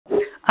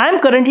I am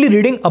currently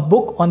reading a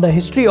book on the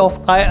history of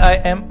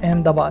IIM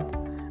Ahmedabad,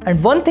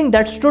 and one thing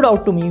that stood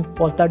out to me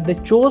was that they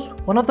chose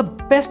one of the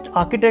best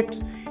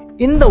architects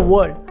in the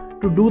world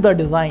to do the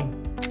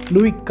design,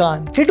 Louis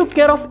Kahn. He took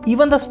care of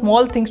even the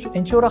small things to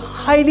ensure a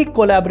highly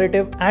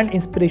collaborative and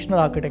inspirational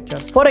architecture.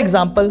 For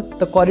example,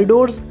 the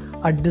corridors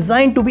are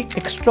designed to be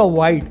extra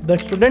wide. The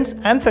students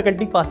and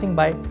faculty passing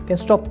by can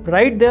stop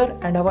right there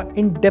and have an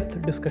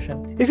in-depth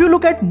discussion. If you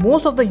look at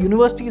most of the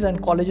universities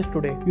and colleges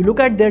today, you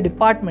look at their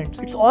departments,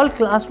 it's all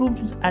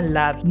classrooms and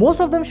labs. Most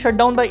of them shut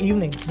down by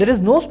evening. There is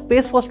no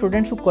space for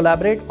students to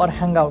collaborate or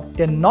hang out.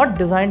 They're not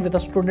designed with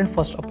a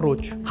student-first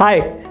approach.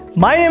 Hi,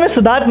 my name is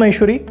Siddharth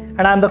Maheshwari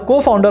and I am the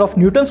co-founder of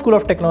Newton School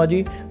of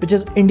Technology, which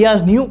is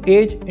India's new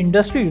age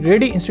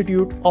industry-ready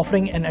institute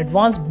offering an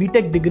advanced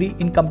BTech degree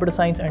in computer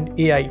science and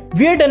AI.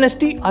 We at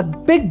NST are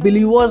big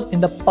believers in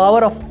the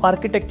power of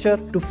architecture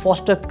to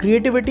foster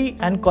creativity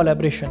and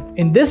collaboration.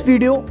 In this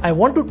video, I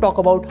want to talk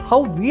about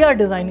how we are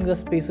designing the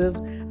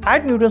spaces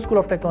at Newton School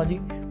of Technology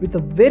with a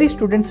very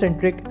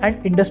student-centric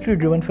and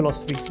industry-driven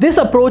philosophy. This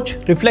approach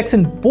reflects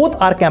in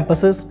both our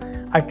campuses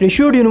at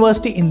Rishihood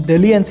University in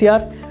Delhi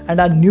NCR and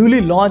our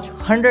newly launched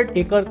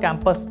 100-acre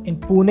campus in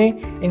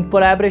Pune in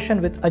collaboration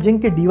with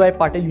Ajeenkya DY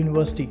Patil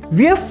University.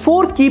 We have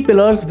 4 key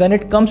pillars when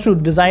it comes to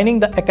designing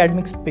the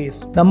academic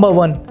space. Number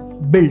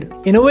 1,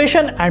 build.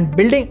 Innovation and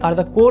building are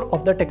the core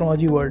of the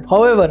technology world.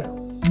 However,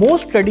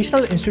 most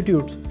traditional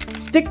institutes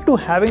stick to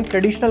having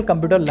traditional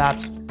computer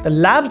labs. The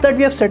labs that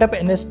we have set up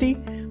at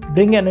NST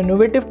bring an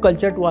innovative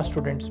culture to our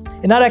students.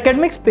 In our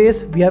academic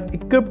space, we have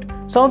equipped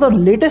some of the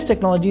latest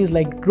technologies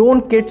like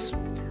drone kits,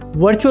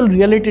 virtual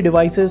reality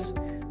devices,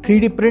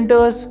 3D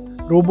printers,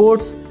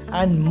 robots,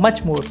 and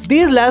much more.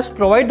 These labs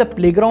provide the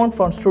playground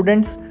for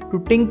students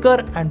to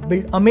tinker and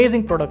build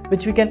amazing products,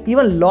 which we can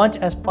even launch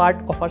as part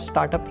of our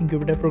startup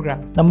incubator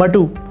program. Number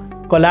 2,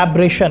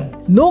 collaboration.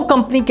 No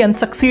company can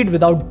succeed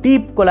without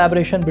deep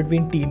collaboration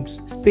between teams.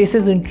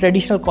 Spaces in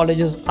traditional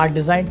colleges are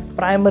designed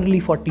primarily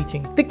for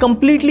teaching. They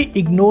completely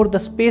ignore the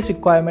space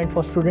requirement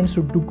for students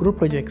to do group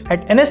projects.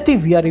 At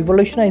NST, we are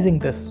revolutionizing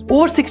this.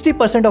 Over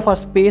 60% of our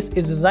space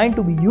is designed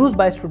to be used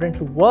by students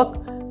who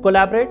work,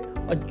 collaborate,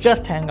 or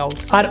just hang out.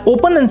 Our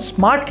open and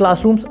smart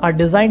classrooms are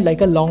designed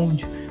like a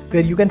lounge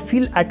where you can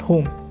feel at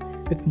home,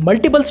 with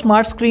multiple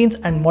smart screens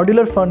and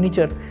modular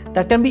furniture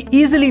that can be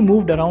easily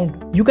moved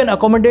around. You can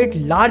accommodate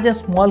large and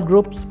small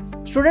groups.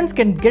 Students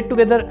can get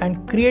together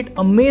and create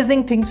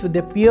amazing things with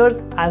their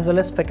peers as well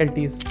as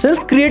faculties. Since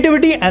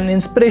creativity and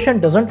inspiration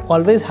doesn't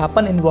always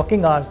happen in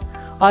working hours,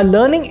 our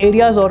learning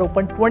areas are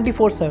open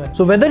 24/7.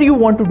 So whether you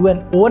want to do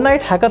an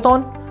overnight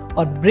hackathon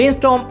or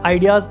brainstorm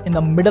ideas in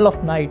the middle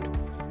of night,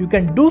 you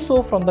can do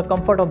so from the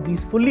comfort of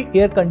these fully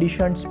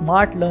air-conditioned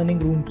smart learning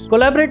rooms.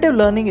 Collaborative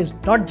learning is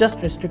not just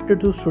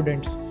restricted to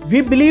students.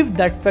 We believe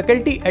that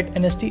faculty at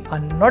NST are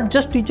not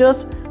just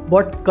teachers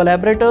but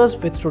collaborators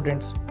with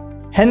students.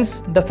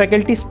 Hence, the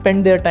faculty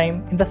spend their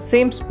time in the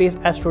same space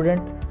as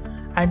students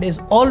and is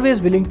always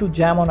willing to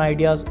jam on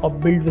ideas or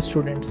build with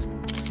students.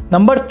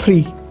 Number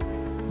 3,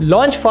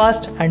 launch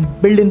fast and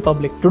build in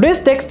public. Today's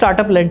tech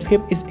startup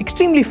landscape is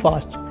extremely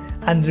fast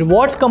and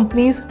rewards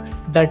companies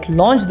that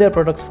launch their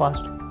products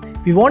fast.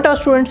 We want our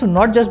students to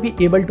not just be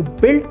able to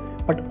build,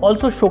 but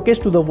also showcase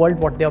to the world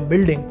what they are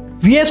building.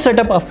 We have set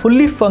up a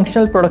fully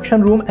functional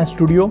production room and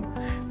studio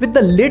with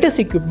the latest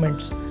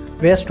equipments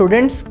where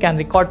students can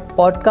record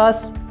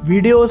podcasts,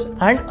 videos,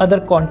 and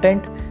other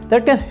content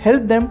that can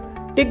help them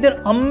take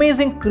their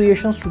amazing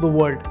creations to the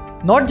world.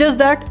 Not just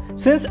that,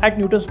 since at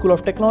Newton School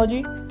of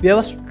Technology, we have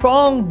a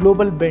strong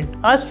global bent.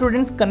 Our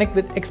students connect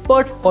with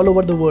experts all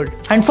over the world.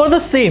 And for the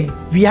same,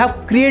 we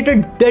have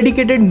created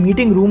dedicated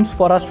meeting rooms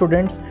for our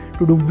students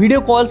to do video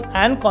calls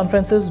and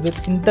conferences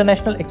with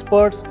international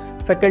experts,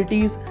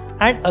 faculties,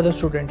 and other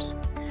students.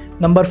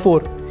 Number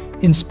 4,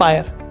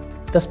 inspire.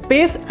 The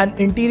space and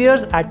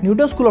interiors at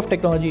Newton School of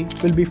Technology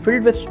will be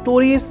filled with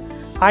stories,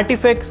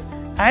 artifacts,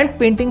 and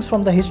paintings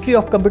from the history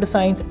of computer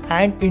science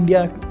and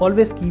India to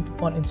always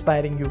keep on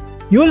inspiring you.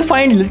 You will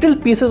find little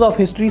pieces of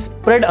history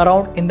spread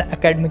around in the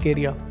academic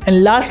area.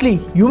 And lastly,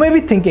 you may be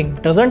thinking,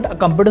 doesn't a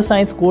computer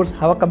science course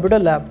have a computer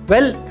lab?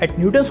 Well, at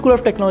Newton School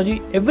of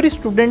Technology, every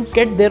student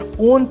gets their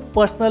own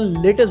personal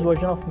latest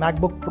version of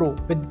MacBook Pro.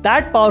 With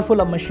that powerful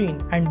a machine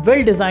and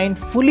well-designed,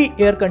 fully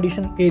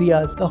air-conditioned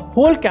areas, the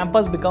whole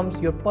campus becomes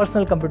your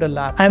personal computer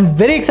lab. I am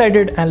very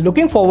excited and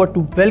looking forward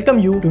to welcome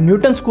you to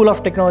Newton School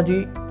of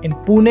Technology in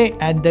Pune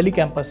and Delhi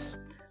campus.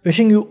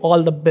 Wishing you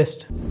all the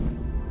best.